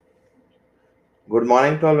Good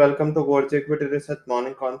morning to all. Welcome to Gorge Equity Research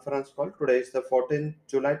Morning Conference Call. Today is the 14th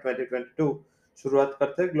July 2022. शुरुआत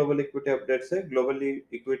करते हैं global equity update से। Global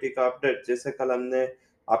equity का update जैसे कल हमने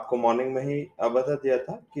आपको मॉर्निंग में ही बता दिया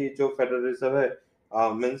था कि जो फेडरल रिजर्व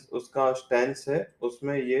है मीन्स उसका स्टैंस है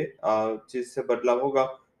उसमें ये चीज से बदलाव होगा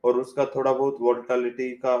और उसका थोड़ा बहुत वोलेटिलिटी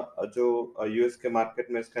का जो यूएस के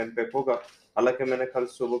मार्केट में इसका इम्पैक्ट होगा। हालांकि मैंने कल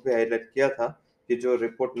सुबह भी हाईलाइट किया था कि जो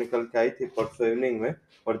रिपोर्ट निकल के आई थी परसों इवनिंग में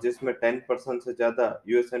और जिसमें 10% से ज्यादा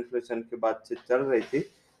यूएस इन्फ्लेशन की बातचीत चल रही थी,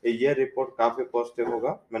 ये रिपोर्ट काफी पॉजिटिव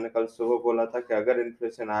होगा। मैंने कल सुबह बोला था कि अगर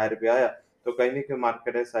इन्फ्लेशन हायर भी आया तो कहीं ना कहीं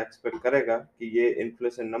मार्केट ऐसा एक्सपेक्ट करेगा कि ये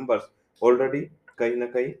इन्फ्लेशन नंबर्स ऑलरेडी कहीं ना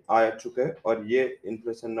कहीं आ चुके हैं और ये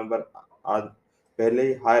इन्फ्लेशन नंबर आज पहले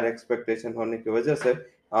ही हायर एक्सपेक्टेशन होने की वजह से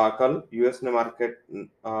कल यूएस ने मार्केट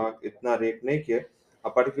इतना रिएक्ट नहीं किया।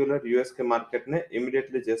 पर्टिकुलर यूएस के मार्केट ने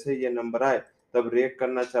इमीडिएटली जैसे ही ये नंबर आए तब रिएक्ट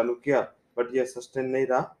करना चालू किया, बट ये सस्टेन नहीं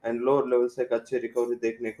रहा एंड लोअर लेवल से एक अच्छी रिकवरी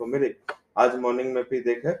देखने को मिली। आज मॉर्निंग में भी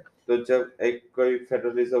देखे तो जब एक कोई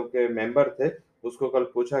फेडरल रिजर्व के मेंबर थे उसको कल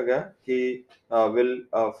पूछा गया कि will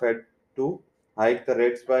fade to hike the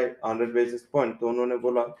rates bye 100 basis point, तो उन्होंने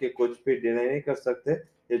बोला कि कुछ भी डिनाई नहीं कर सकते,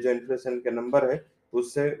 ये जो इन्फ्लेशन के नंबर है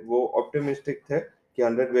उससे वो ऑप्टिमिस्टिक थे कि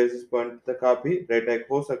 100 बेसिस पॉइंट तक का भी रेट हाइक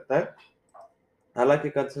हो सकता है। हालांकि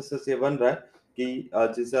कंसेंसस ये बन रहा है कि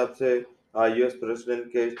जिस हिसाब से यूएस प्रेसिडेंट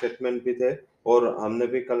के स्टेटमेंट भी थे और हमने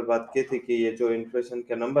भी कल बात की थी कि ये जो इन्फ्लेशन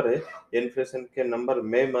के नंबर है, इन्फ्लेशन के नंबर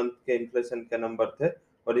मई मंथ के इन्फ्लेशन के नंबर थे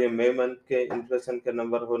और ये मई मंथ के इन्फ्लेशन के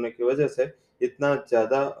नंबर होने की वजह से इतना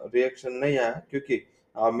ज्यादा रिएक्शन नहीं आया, क्योंकि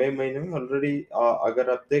मई महीने में ऑलरेडी अगर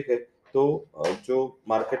आप देखें तो जो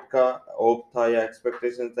मार्केट का होप था या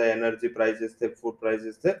एक्सपेक्टेशन था, एनर्जी प्राइसेस थे, फूड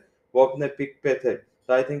प्राइसेस थे, वो अपने पीक पे थे।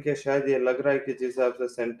 तो आई थिंक ये शायद ये लग रहा है कि जिस हिसाब से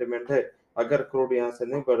सेंटिमेंट है, अगर क्रूड यहाँ से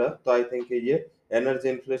नहीं बढ़ा तो आई थिंक ये energy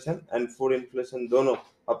inflation and food inflation दोनों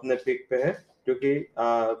अपने पीक पे है, क्योंकि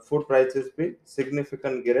फूड प्राइसेस भी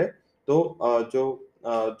सिग्निफिकेंट गिरे। तो जो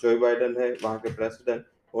जो बाइडेन है वहाँ के प्रेसिडेंट,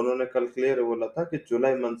 उन्होंने कल क्लियर बोला था कि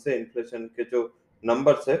जुलाई मंथ से इन्फ्लेशन के जो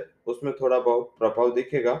नंबर्स है उसमें थोड़ा बहुत प्रभाव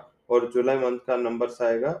दिखेगा और जुलाई मंथ का नंबर्स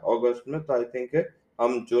आएगा अगस्त में, तो आई थिंक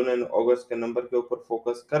हम जून एंड अगस्त के नंबर के ऊपर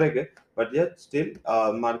फोकस करेंगे। बट यet स्टिल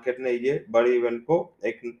मार्केट ने ये बड़ी इवेंट को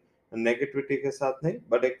एक नेगेटिविटी के साथ नहीं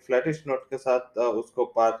बट एक फ्लैटिश नोट के साथ उसको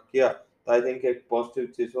पार किया, तो आई थिंक एक पॉजिटिव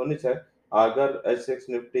चीज होनी चाहिए। अगर एसएक्स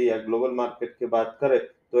निफ्टी या ग्लोबल मार्केट की बात करें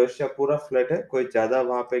तो एशिया पूरा फ्लैट है, कोई ज्यादा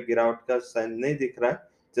वहां पे गिरावट का साइन नहीं दिख रहा है।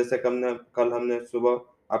 जैसे कल हमने सुबह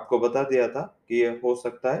आपको बता दिया था कि ये हो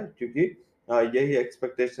सकता है, क्योंकि यही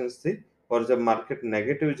एक्सपेक्टेशंस थी और जब मार्केट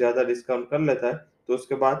नेगेटिव ज्यादा डिस्काउंट कर लेता है तो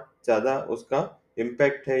उसके बाद ज्यादा उसका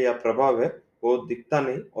इम्पैक्ट है या प्रभाव है वो दिखता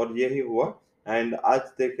नहीं और यही हुआ। एंड आज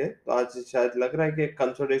देखे तो आज शायद लग रहा है कि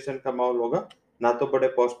कंसोलिडेशन का माहौल होगा, ना तो बड़े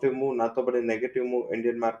पॉजिटिव मूव ना तो बड़े नेगेटिव मूव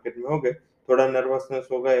इंडियन मार्केट में होंगे। थोड़ा नर्वसनेस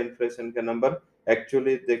होगा इन्फ्लेशन के नंबर,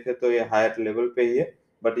 एक्चुअली देखे तो ये हायर लेवल पे ही है,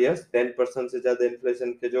 बट यस 10% से ज्यादा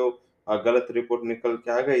इन्फ्लेशन के जो गलत रिपोर्ट निकल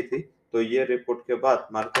के आ गई थी, तो ये रिपोर्ट के बाद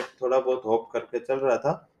मार्केट थोड़ा बहुत होप करके चल रहा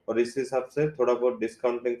था और इस हिसाब से थोड़ा बहुत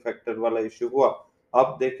डिस्काउंटिंग फैक्टर वाला इश्यू हुआ।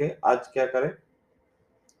 अब देखें आज क्या करें।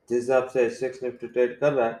 जिस हिसाब से एसएक्स निफ्टी ट्रेड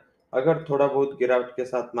कर रहा है, अगर थोड़ा बहुत गिरावट के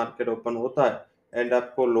साथ मार्केट ओपन होता है एंड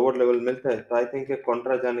आपको लोअर लेवल मिलता है तो आई थिंक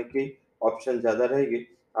कॉन्ट्रा जाने की ऑप्शन ज्यादा रहेगी।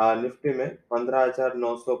 निफ्टी में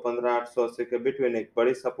 15,900 15,880 के बिटवीन एक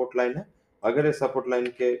बड़ी सपोर्ट लाइन है। अगर ये सपोर्ट लाइन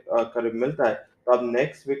के करीब मिलता है तो आप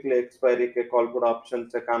नेक्स्ट वीकली एक्सपायरी के कॉल पुट ऑप्शन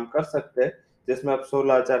से काम कर सकते हैं, जिसमें आप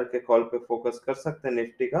 16,000 के कॉल पे फोकस कर सकते हैं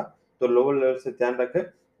निफ्टी का। तो लोअर लेवल से ध्यान रखें।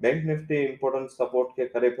 बैंक निफ्टी इंपोर्टेंट सपोर्ट के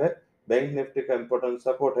करीब है। बैंक निफ्टी का इंपॉर्टेंट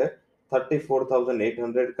सपोर्ट है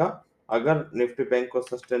 34,800 का। अगर निफ्टी बैंक को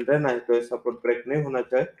सस्टेन रहना है तो ये सपोर्ट ब्रेक नहीं होना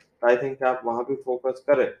चाहिए, तो आई थिंक आप वहां भी फोकस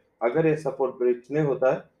करें। अगर ये सपोर्ट ब्रेक नहीं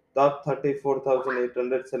होता है तो आप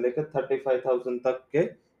 34,800 से लेकर 35,000 तक के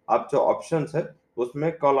आप जो ऑप्शन है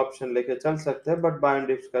उसमें कॉल ऑप्शन लेके चल सकते हैं, बट बाय एंड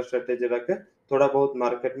डिप्स का स्ट्रेटेजी रखें। थोड़ा बहुत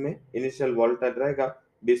मार्केट में इनिशियल वॉलेटाइल रहेगा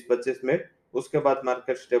 20-25 मिनट, उसके बाद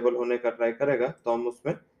मार्केट स्टेबल होने का ट्राई करेगा तो हम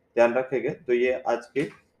उसमें ध्यान रखेंगे। तो ये आज की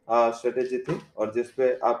स्ट्रेटेजी थी और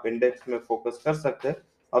जिसपे आप इंडेक्स में फोकस कर सकते हैं।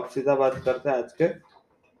 अब सीधा बात करते हैं आज के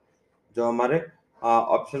जो हमारे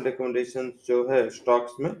ऑप्शन रिकमेंडेशन जो है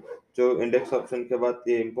स्टॉक्स में। जो इंडेक्स ऑप्शन के बाद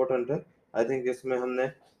ये इम्पोर्टेंट है। आई थिंक इसमें हमने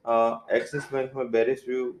एक्सिस बैंक में बेरिश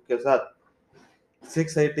व्यू के साथ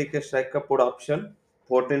 680 के स्ट्राइक का पुट ऑप्शन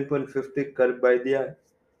 14.50 कर बाय दिया है।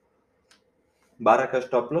 12 का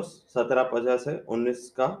स्टॉप लॉस, 1750 है, 19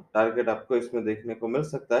 का टारगेट आपको इसमें देखने को मिल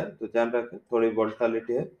सकता है। तो ध्यान रखें थोड़ी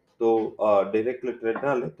वोलेटिलिटी है तो डायरेक्टली ट्रेड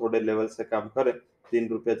ना ले, थोड़े लेवल से काम करें।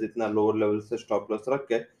 ₹3 जितना लोअर लेवल से स्टॉप लॉस रख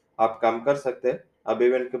के आप काम कर सकते हैं। अब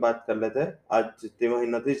इवेंट की बात कर लेते हैं। आज तिमाही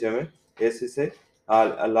नतीजे में एसी से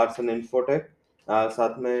लार्सन इंफोटेक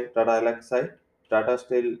साथ में Tata Elxsi, Tata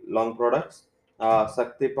steel long products,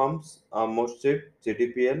 Shakti pumps, मोस्टिप,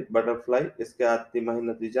 जीटीपीएल, बटरफ्लाई, इसके आज तिमाही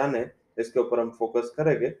नतीजा ने इसके ऊपर हम फोकस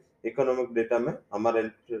करेंगे। इकोनॉमिक डेटा में हमारे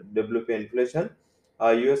डब्ल्यूपी इन्फ्लेशन,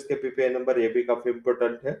 यूएस के पीपीआई नंबर, ये भी काफी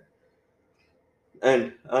इंपॉर्टेंट है।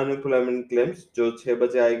 एंड अनएम्प्लॉयमेंट क्लेम्स जो 6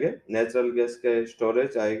 बजे आएंगे, नेचुरल गैस के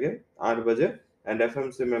स्टोरेज आएंगे 8 बजे, एंड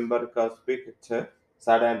एफएमसी मेंबर का स्पीक है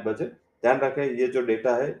 8:30 बजे। ध्यान रखें, ये जो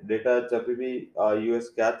डेटा है, डेटा जब भी यूएस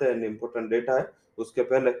के आते हैं, इम्पोर्टेंट डेटा है, उसके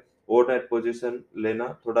पहले ओवरनाइट पोजीशन लेना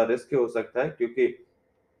थोड़ा रिस्की हो सकता है, क्योंकि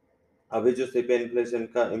अभी जो सीपीआई इन्फ्लेशन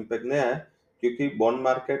का इम्पैक्ट नहीं आया, क्योंकि बॉन्ड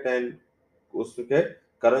मार्केट एंड उसके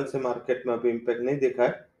करेंसी मार्केट में अभी इम्पैक्ट नहीं दिखा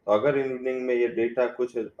है। तो अगर इवनिंग में ये डेटा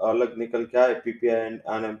कुछ अलग निकल के आए पीपीआई एंड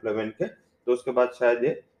अनएम्प्लॉयमेंट के, तो उसके बाद शायद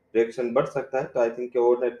ये रिएक्शन बढ़ सकता है। तो I think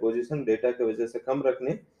overnight position data की वजह से कम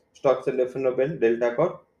रखनी। Stocks and डिफिनोबेन, delta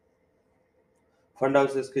Corp, fund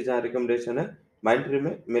houses की जहाँ रिकमेंडेशन है, माइंट्री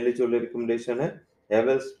में मिली जुली रिकमेंडेशन है,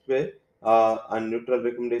 हेवल्स पे न्यूट्रल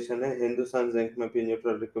रिकमेंडेशन है, हिंदुस्तान जिंक में भी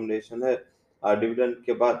न्यूट्रल रिकमेंडेशन है। डिविडेंड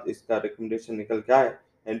के बाद इसका रिकमेंडेशन निकल के आए,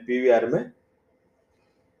 एंड पीवीआर में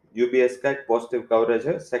यूबीएस का एक पॉजिटिव कवरेज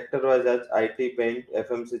है। सेक्टर वाइज आज IT, paint,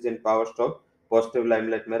 FMCG and power stock positive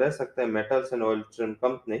limelight में रह सकते हैं। Metals and oil stream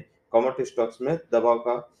company, commodity stocks में दबाव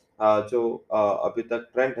का जो अभी तक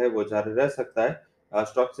ट्रेंड है वो जारी रह सकता है।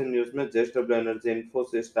 स्टॉक्स इन न्यूज में JSW energy,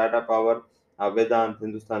 Infosys, Tata power, वेदांत,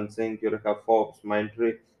 Hindustan zinc, eureka Forbes,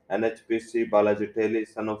 माइंट्री, NHPC, Balaji tele,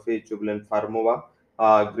 Sanofi, Jubilant Pharmova,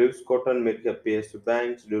 Greaves cotton, mid cap PSU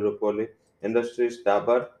banks, ड्यूरोपोली industries,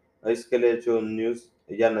 Dabur, इसके लिए जो न्यूज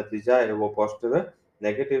या नतीजा है वो पॉजिटिव है।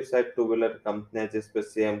 नेगेटिव साइड टू व्हीलर कंपनियां जिसपे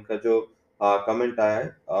सीएम का जो कमेंट आया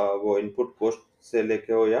है, वो इनपुट कॉस्ट से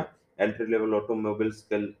लेके हो या एंट्री लेवल ऑटोमोबाइल्स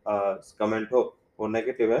के कमेंट हो, वो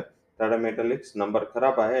नेगेटिव है। टाटा मेटालिक्स नंबर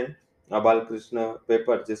खराब आए हैं। बालकृष्ण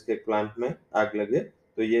पेपर जिसके प्लांट में आग लगे,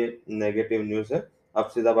 तो ये नेगेटिव न्यूज है। अब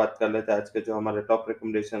सीधा बात कर लेते हैं आज के जो हमारे टॉप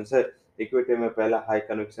रिकमेंडेशन है। इक्विटी में पहला हाई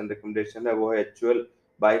कन्विक्शन रिकमेंडेशन है, वो है एचयूएल,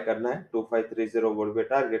 बाय करना है। 2530 would be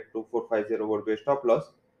target, 2450 would be stop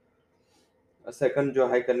loss. Second जो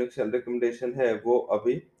हाई कन्विक्शन रिकमेंडेशन है वो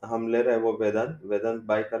अभी हम ले रहे हैं, वो वेदांत, वेदांत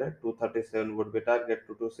बाय करें। 237 would be target,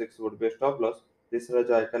 226 would be stop loss. तीसरा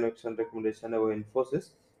जो हाई कन्विक्शन रिकमेंडेशन है वो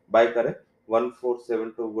इन्फोसिस, बाय करें।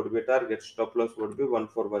 1472 would be target, stop loss would be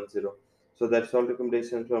 1410। So that's all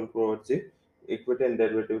recommendations from Provergy. Equity and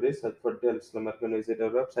derivative risk. As for details, visit our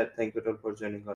website. Thank you all for joining us.